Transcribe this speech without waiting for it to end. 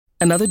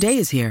Another day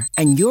is here,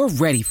 and you're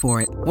ready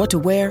for it. What to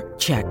wear?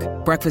 Check.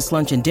 Breakfast,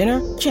 lunch, and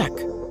dinner? Check.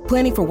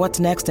 Planning for what's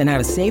next and how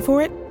to save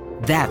for it?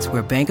 That's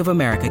where Bank of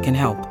America can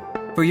help.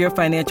 For your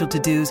financial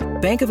to-dos,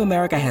 Bank of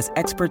America has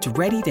experts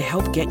ready to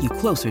help get you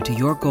closer to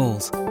your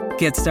goals.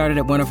 Get started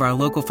at one of our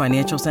local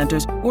financial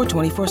centers or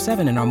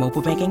 24/7 in our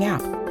mobile banking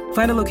app.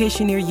 Find a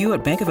location near you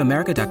at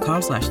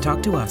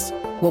bankofamerica.com/talktous.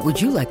 What would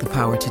you like the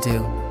power to do?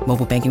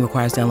 Mobile banking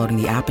requires downloading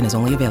the app and is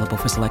only available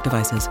for select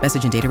devices.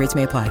 Message and data rates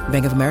may apply.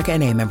 Bank of America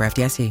N.A., member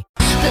FDIC.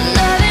 The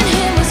love in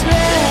him was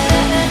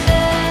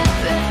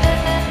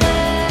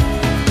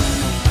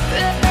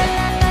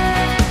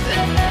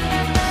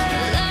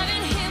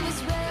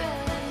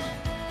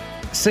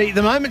See,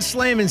 the moment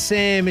Slam and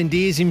Sam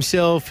endears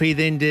himself, he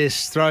then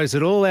just throws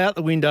it all out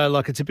the window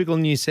like a typical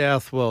New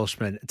South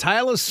Welshman.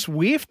 Taylor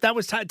Swift,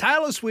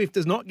 Taylor Swift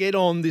does not get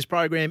on this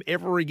program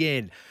ever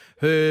again.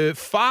 Her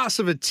farce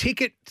of a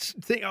ticket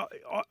thing,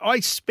 I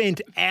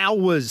spent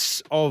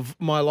hours of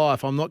my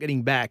life, I'm not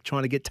getting back,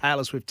 trying to get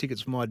Taylor Swift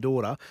tickets for my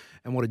daughter,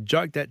 and what a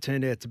joke that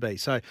turned out to be.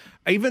 So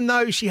even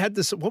though she had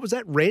this, what was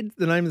that, Red,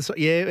 the name of the song?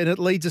 Yeah, and it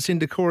leads us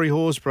into Corey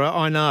Horsburgh.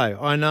 I know.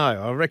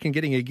 I reckon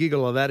getting a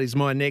giggle of that is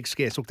my next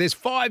guest. Look, there's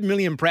 5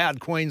 million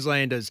proud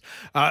Queenslanders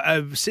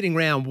sitting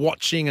around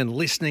watching and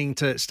listening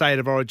to State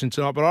of Origin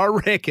tonight, but I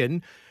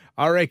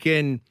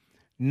reckon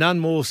none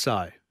more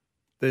so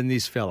than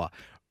this fella.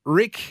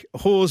 Rick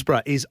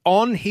Horsburgh is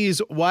on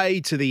his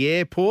way to the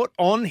airport,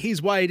 on his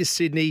way to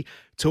Sydney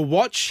to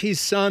watch his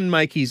son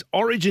make his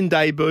Origin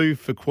debut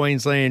for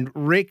Queensland.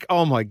 Rick,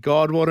 oh my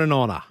God, what an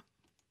honour.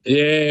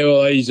 Yeah,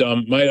 well, he's,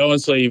 mate,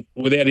 honestly,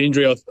 without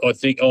injury, I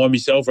think I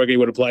myself reckon he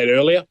would have played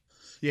earlier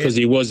because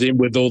he was in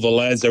with all the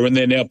lads. They're in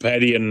there now,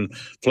 Paddy and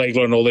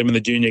Flegler and all them in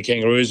the junior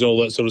Kangaroos and all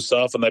that sort of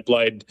stuff, and they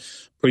played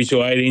pretty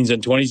sure 18s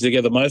and 20s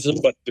together, most of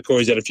them, but the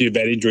Corey's had a few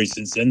bad injuries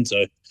since then,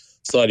 so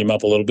slowed him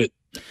up a little bit.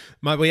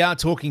 Mate, we are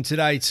talking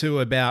today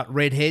too about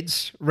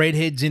redheads.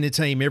 Redheads in a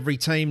team. Every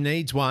team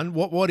needs one.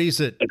 What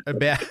is it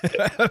about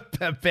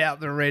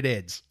about the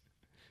redheads?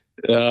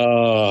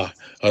 I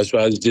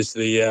suppose just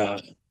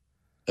the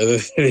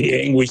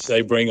anguish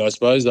they bring. I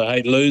suppose they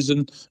hate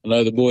losing. I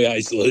know the boy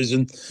hates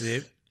losing.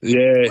 Yep.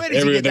 Yeah, Where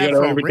does he get that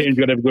from, every team's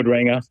got to have a good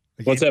ringer.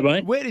 What's that,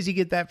 mate? Where does he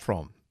get that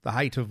from? The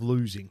hate of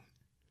losing.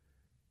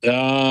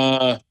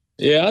 Yeah,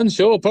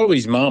 unsure. Probably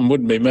his mum,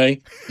 wouldn't be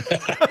me.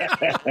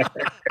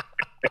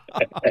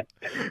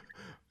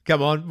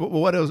 Come on,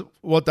 what else?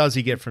 What does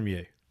he get from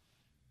you?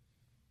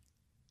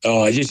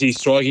 Oh, just his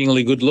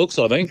strikingly good looks,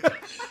 I think.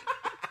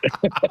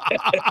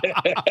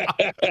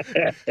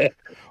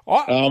 Mate,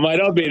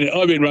 I've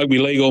been rugby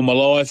league all my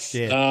life.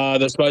 Yeah.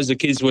 I suppose the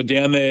kids were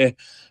down there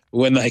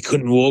when they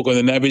couldn't walk on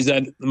the nabbies.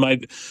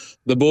 Mate,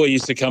 the boy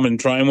used to come and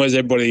train with us.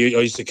 Everybody I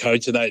used to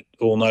coach, and they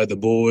all know the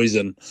boys.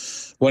 And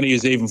when he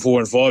was even 4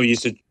 and 5, he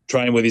used to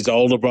train with his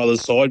older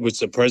brother's side, which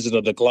the president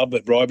of the club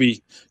at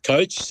Rugby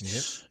coached.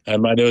 Yep.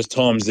 And mate, there was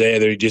times there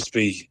that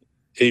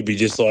he'd be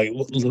just like,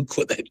 look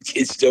what that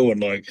kid's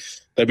doing. Like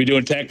they'd be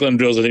doing tackling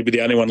drills, and he'd be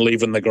the only one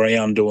leaving the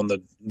ground doing the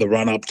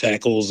run up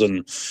tackles.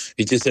 And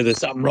he just said, "There's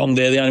something wrong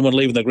there. The only one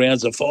leaving the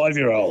ground's a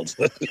 5-year-old."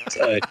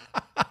 So,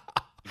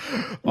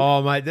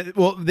 oh, mate.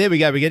 Well, there we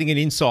go. We're getting an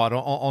insight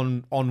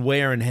on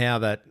where and how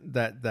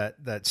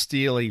that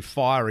steely,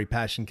 fiery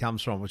passion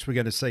comes from, which we're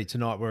going to see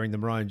tonight wearing the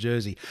maroon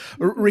jersey.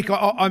 Rick,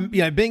 I'm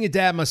being a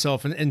dad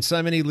myself, and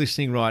so many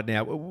listening right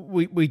now.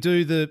 We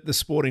do the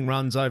sporting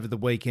runs over the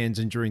weekends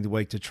and during the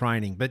week to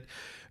training, but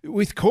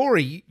with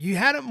Corey, you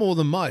had it more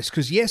than most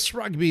because, yes,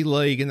 rugby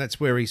league, and that's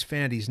where he's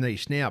found his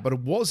niche now, but it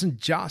wasn't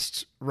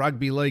just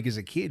rugby league as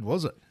a kid,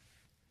 was it?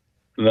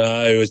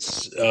 No,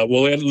 it's they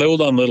all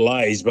done little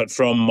A's, but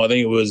from I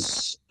think it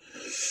was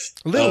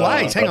little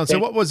A's. Hang on, so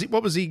what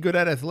was he good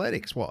at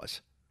athletics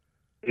wise?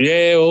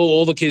 Yeah,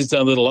 all the kids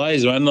done little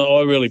A's, man.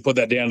 I really put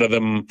that down to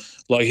them.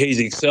 Like he's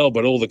excelled,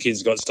 but all the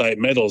kids got state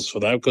medals for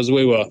that because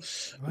we were,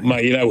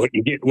 mate. You know what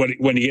you get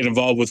when you get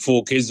involved with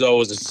 4 kids. I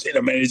was a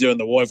centre manager, and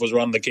the wife was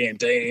running the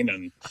canteen,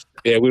 and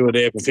we were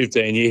there for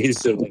 15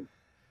 years.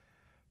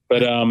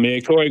 But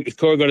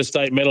Corey got a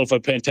state medal for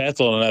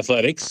pentathlon and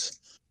athletics,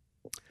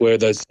 where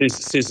the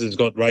sisters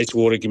got race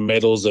walking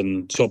medals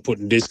and shot put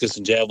and discus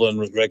and javelin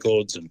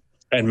records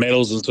and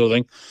medals and sort of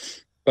thing.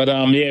 But,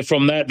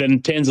 from that, then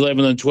 10s,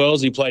 11s and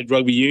 12s, he played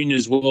rugby union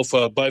as well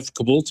for both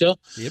Caboolture.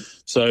 Yep.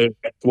 So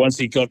once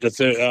he got to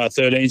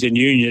 13s in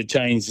union, it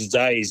changed his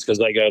days because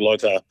they go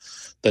like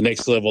the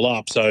next level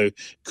up. So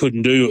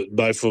couldn't do it,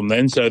 both of them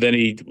then. So then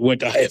he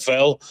went to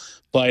AFL,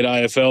 played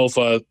AFL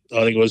for,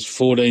 I think it was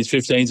 14s,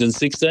 15s and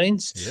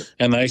 16s. Yep.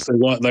 And they actually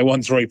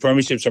won 3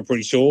 premierships, I'm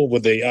pretty sure,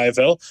 with the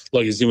AFL,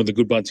 like he's in with a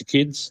good bunch of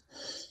kids.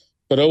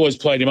 But I always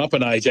played him up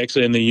an age,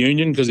 actually, in the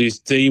union because his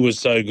D was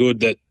so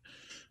good that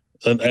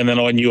and then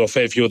I knew a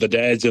fair few of the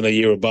dads in the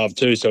year above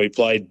too, so he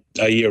played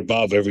a year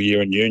above every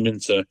year in union.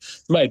 So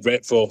made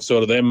rep for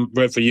sort of them,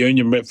 rep for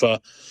union, rep for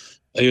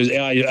he was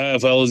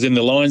AFL was in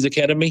the Lions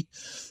Academy.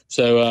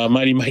 So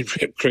he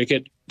made rep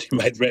cricket, he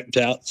made rep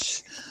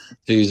touch.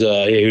 He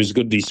was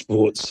good at his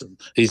sports.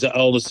 His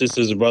older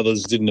sisters and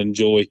brothers didn't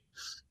enjoy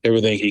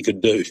everything he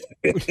could do.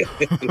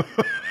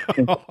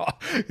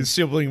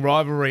 Sibling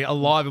rivalry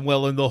alive and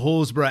well in the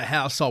Horsburgh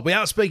household. We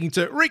are speaking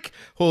to Rick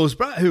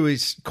Horsburgh, who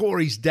is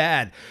Corey's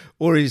dad,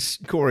 or is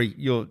Corey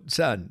your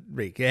son,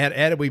 Rick?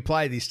 How do we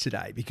play this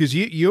today? Because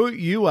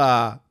you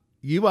are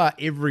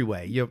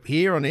everywhere. You're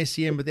here on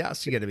SEN with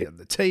us. You're going to be on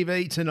the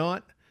TV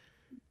tonight.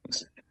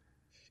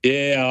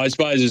 Yeah, I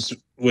suppose it's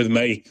with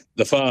me,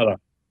 the father.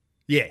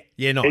 Yeah,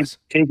 nice.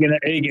 He can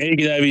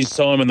have his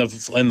time in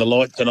the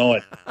light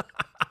tonight.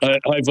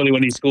 Hopefully,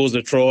 when he scores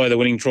the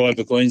winning try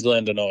for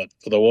Queensland tonight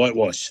for the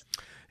whitewash.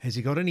 Has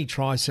he got any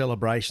try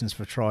celebrations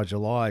for Try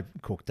July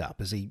cooked up?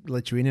 Has he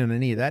let you in on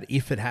any of that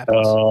if it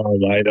happens? Oh,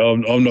 mate,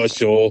 I'm not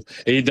sure.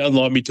 He doesn't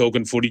like me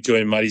talking footy to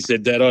him, mate. He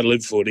said, Dad, I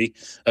live footy.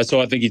 That's why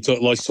I think he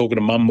likes talking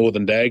to Mum more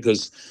than Dad,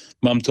 because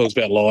Mum talks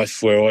about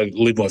life where I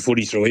live my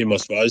footy through him, I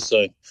suppose.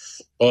 So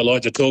I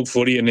like to talk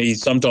footy, and he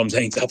sometimes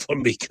hangs up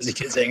on me because he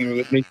gets angry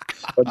with me.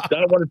 I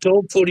don't want to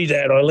talk footy,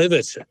 Dad. I live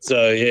it.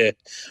 So, yeah,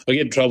 I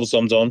get in trouble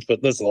sometimes,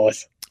 but that's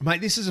life. Mate,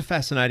 this is a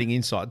fascinating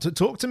insight.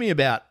 Talk to me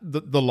about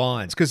the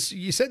Lions, because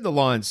you said the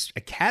Lions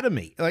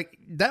Academy. Like,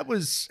 that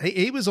was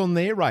he was on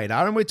their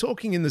radar, and we're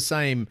talking in the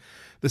same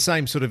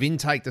sort of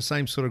intake, the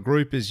same sort of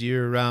group as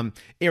your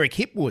Eric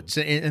Hipwoods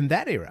and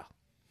that era.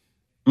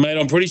 Mate,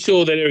 I'm pretty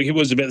sure that Eric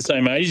was about the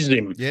same age as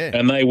him. Yeah.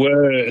 And they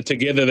were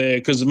together there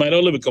because, mate, I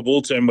live in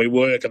Caboolture and we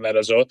work and that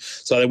as well.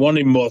 So they want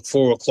him like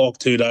 4 o'clock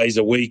 2 days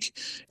a week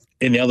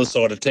in the other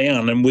side of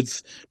town. And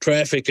with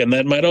traffic and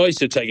that, mate, I used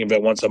to take him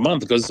about once a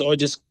month because I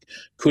just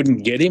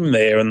couldn't get him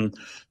there. And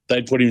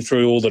they'd put him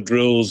through all the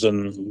drills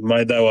and,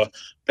 mate,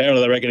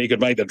 apparently they reckon he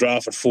could make the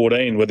draft at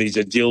 14 with his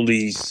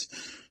agilities.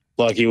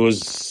 Like he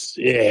was,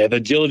 the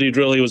agility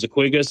drill, he was the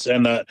quickest.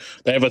 And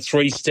they have a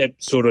 3-step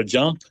sort of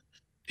jump.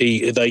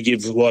 They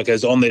give like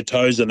as on their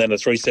toes and then a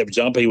 3-step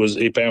jump.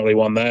 He apparently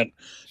won that.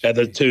 At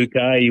the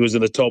 2K, he was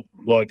in the top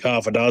like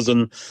half a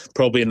dozen,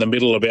 probably in the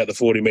middle about the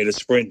 40-metre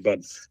sprint. But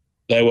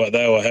they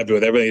were happy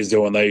with everything he's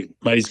doing.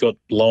 He's got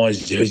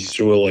Lions jerseys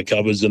through all the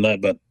cupboards and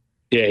that. But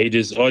yeah, I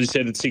just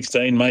said at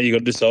 16, mate, you got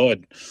to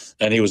decide.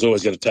 And he was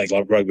always going to take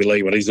like rugby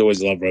league, but he's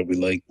always loved rugby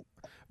league.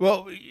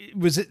 Well,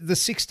 was it the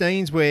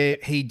 16s where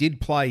he did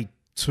play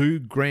 2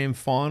 grand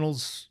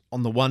finals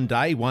on the one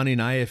day, one in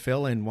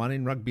AFL and one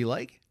in rugby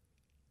league?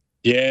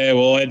 Yeah,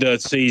 well, I had to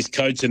see his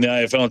coach in the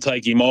AFL and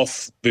take him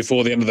off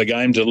before the end of the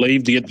game to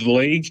leave to get to the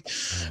league,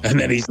 and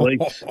then his league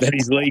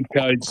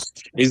coach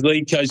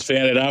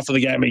found it after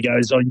the game. He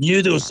goes, "I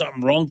knew there was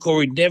something wrong.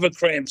 Corey never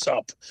cramps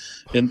up,"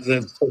 and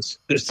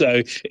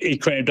so he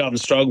cramped up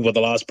and struggled for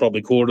the last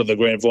probably quarter of the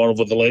grand final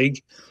for the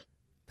league.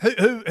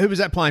 Who was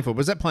that playing for?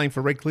 Was that playing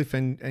for Redcliffe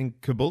and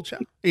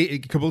Caboolture?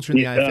 Caboolture in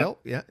the AFL?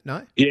 Yeah,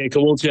 no. Yeah,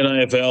 Caboolture in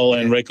AFL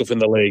and Redcliffe in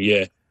the league.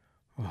 Yeah.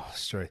 Oh,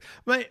 sorry.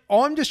 Mate,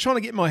 I'm just trying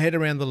to get my head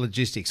around the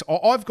logistics.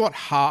 I've got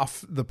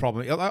half the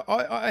problem.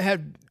 I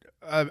had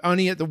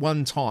only at the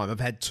one time,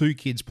 I've had 2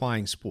 kids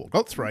playing sport.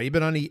 Got 3,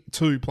 but only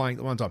 2 playing at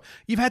the one time.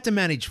 You've had to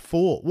manage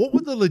 4. What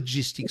were the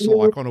logistics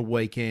like on a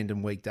weekend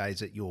and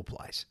weekdays at your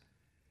place?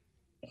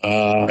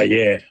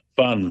 Yeah,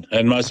 fun.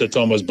 And most of the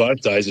time was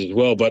both days as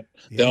well. But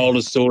the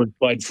oldest daughter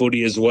played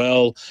footy as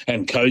well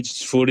and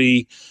coached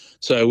footy.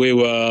 So we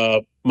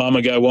were, Mum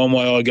would go one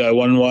way, I'd go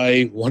one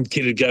way. One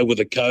kid would go with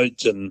a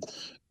coach, and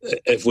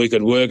if we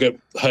could work it,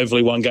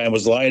 hopefully one game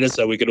was later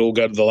so we could all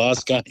go to the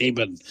last game.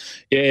 And,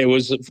 yeah,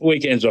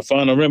 weekends were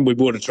fun. I remember we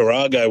bought a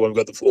Tarago when we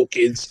got the 4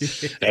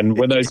 kids. And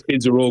when those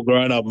kids were all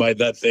grown up, mate,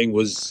 that thing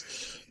was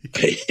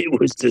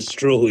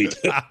destroyed.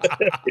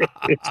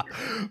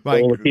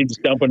 All the kids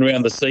jumping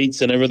around the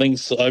seats and everything,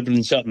 opening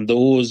and shutting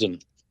doors.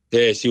 And,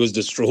 yeah, she was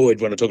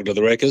destroyed when I took her to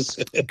the Wreckers.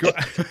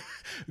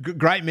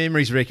 Great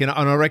memories, Rick, and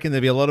I reckon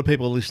there'll be a lot of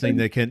people listening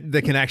that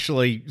can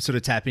actually sort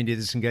of tap into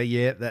this and go,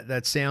 yeah,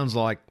 that sounds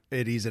like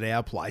it is at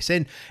our place.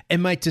 And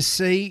mate, to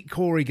see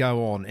Corey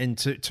go on and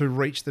to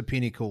reach the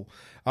pinnacle,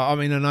 I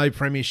mean, I know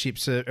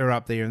premierships are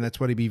up there, and that's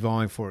what he'd be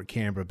vying for at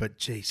Canberra. But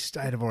geez,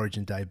 State of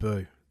Origin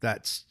debut,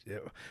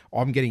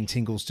 I'm getting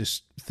tingles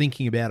just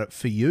thinking about it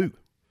for you.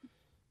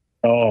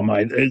 Oh,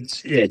 mate,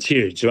 it's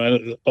huge,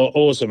 man.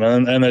 Awesome,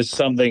 and there's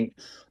something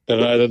that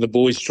I know that the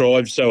boys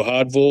strive so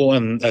hard for,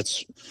 and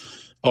that's.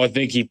 I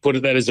think he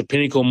put that as a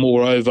pinnacle.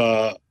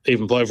 Moreover,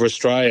 even play for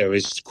Australia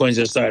is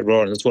Queensland State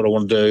right. That's what I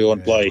want to do. I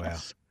want to play,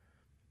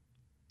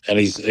 and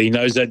he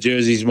knows that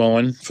jersey's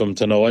mine from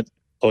tonight.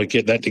 I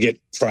get that to get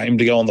framed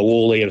to go on the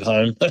wall here at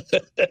home.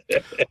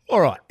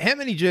 All right, how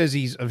many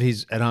jerseys of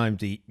his at home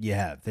do you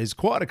have? There's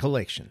quite a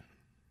collection.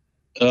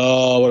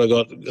 Oh, what I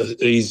got?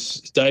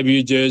 His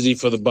debut jersey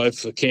for both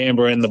for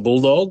Canberra and the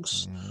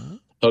Bulldogs. Mm-hmm.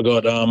 I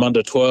got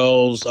under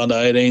 12s, under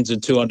 18s,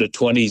 and 2 under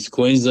 20s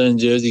Queensland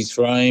jerseys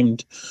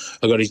framed.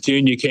 I got his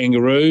junior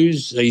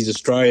Kangaroos. He's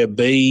Australia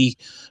B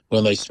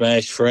when they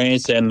smashed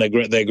France, and their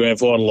grand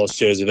final loss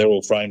jersey. They're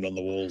all framed on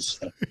the walls.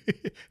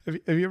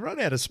 Have you run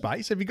out of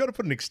space? Have you got to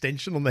put an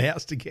extension on the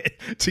house to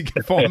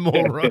find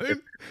more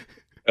room?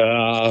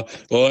 Well,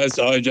 as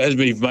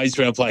my mates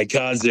around playing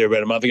cards there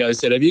about a month ago, they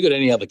said, "Have you got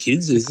any other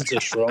kids? Is this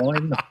a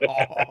shrine?"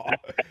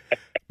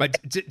 But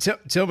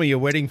tell me your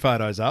wedding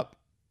photos up.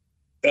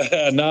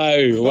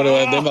 No, what do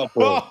I have them up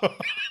for?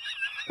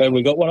 Have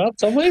we got one up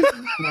somewhere?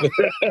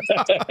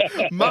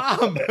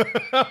 Mum.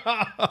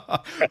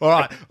 All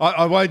right,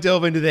 I won't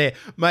delve into there,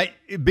 mate.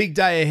 Big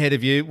day ahead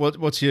of you.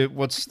 What's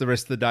the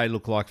rest of the day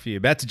look like for you?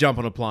 About to jump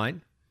on a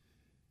plane.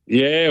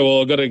 Yeah,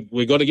 well,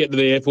 we got to get to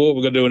the airport.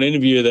 We've got to do an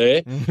interview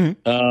there.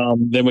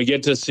 Then we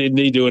get to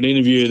Sydney, do an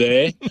interview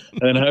there,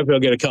 and then hopefully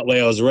I'll get a couple of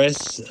hours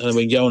rest, and then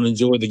we can go and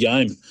enjoy the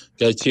game.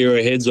 Go cheer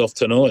our heads off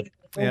tonight.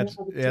 Yeah.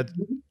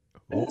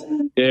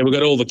 Yeah, we've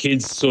got all the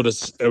kids sort of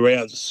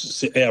around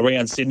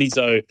Sydney,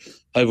 so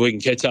hopefully we can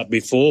catch up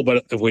before.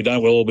 But if we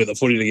don't, we'll all be at the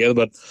footy together.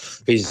 But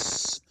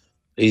his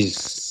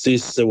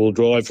sister will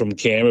drive from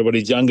Canberra, but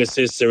his younger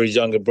sister, his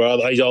younger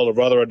brother, his older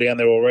brother are down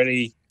there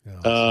already.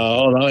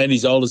 And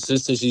his older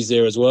sister, she's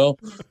there as well.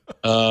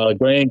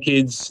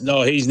 Grandkids,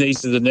 his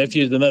nieces and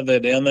nephews, they're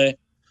down there.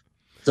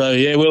 So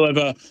yeah, we'll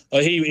have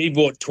he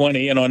bought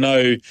 20, and I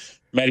know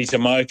Matty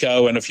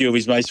Tomoko and a few of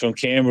his mates from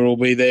Canberra will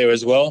be there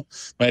as well.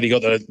 Matty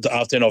got the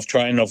afternoon off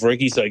training off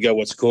Ricky, so go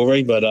watch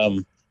Corey. But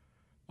mate,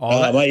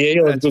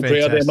 yeah, a good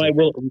crowd there, mate.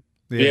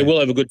 We'll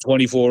have a good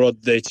 24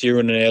 odd there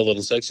cheering in our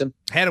little section.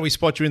 How do we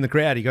spot you in the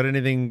crowd? You got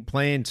anything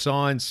planned?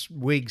 Signs,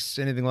 wigs,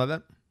 anything like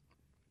that?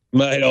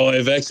 Mate,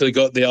 I've actually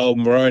got the old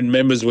Maroon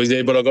members wig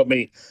there, but I got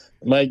me.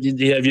 Mate,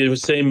 have you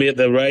seen me at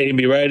the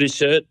Raiders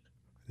shirt?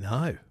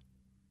 No.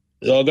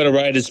 I got a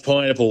Raiders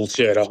pineapple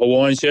shirt, a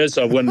Hawaiian shirt,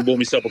 so I went and bought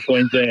myself a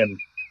Queensland.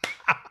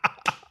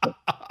 I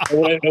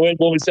went and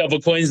bought myself a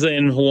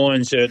Queensland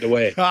Hawaiian shirt to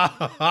wear.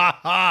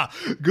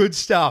 Good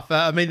stuff.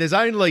 I mean, there's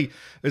only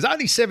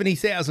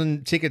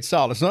 70,000 tickets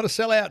sold. It's not a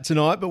sellout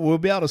tonight, but we'll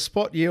be able to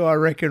spot you, I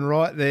reckon,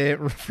 right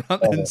there,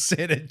 front and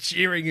centre,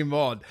 cheering him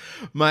on,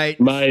 mate.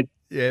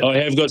 Yeah. I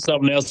have got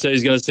something else that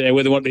he's going to say.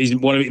 Whether one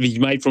of his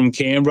mate from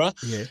Canberra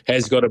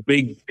has got a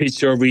big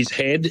picture of his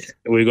head.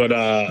 We've got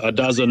a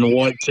dozen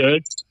white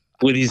shirts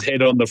with his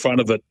head on the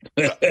front of it.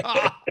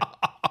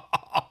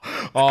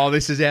 Oh,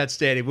 this is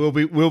outstanding.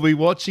 We'll be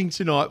watching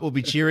tonight. We'll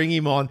be cheering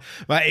him on.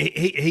 But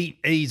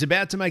he's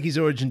about to make his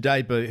Origin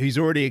debut. He's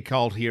already a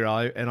cult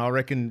hero, and I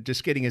reckon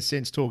just getting a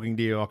sense talking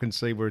to you, I can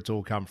see where it's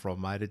all come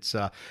from, mate.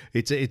 I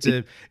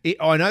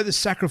know the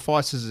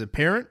sacrifices as a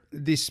parent.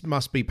 This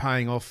must be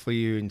paying off for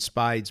you in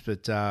spades.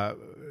 But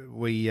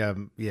we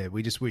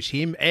just wish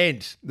him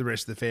and the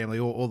rest of the family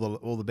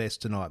all the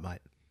best tonight,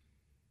 mate.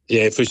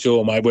 Yeah, for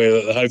sure, mate.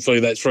 Hopefully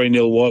that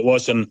 3-0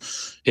 whitewash and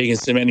he can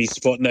cement his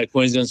spot in that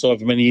Queensland side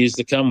for many years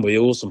to come. Will be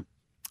awesome.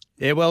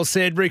 Yeah, well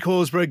said, Rick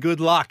Horsburgh. Good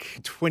luck.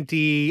 It's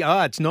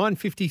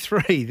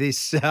 9:53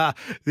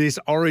 this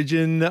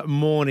Origin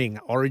morning,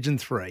 Origin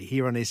 3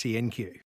 here on SENQ.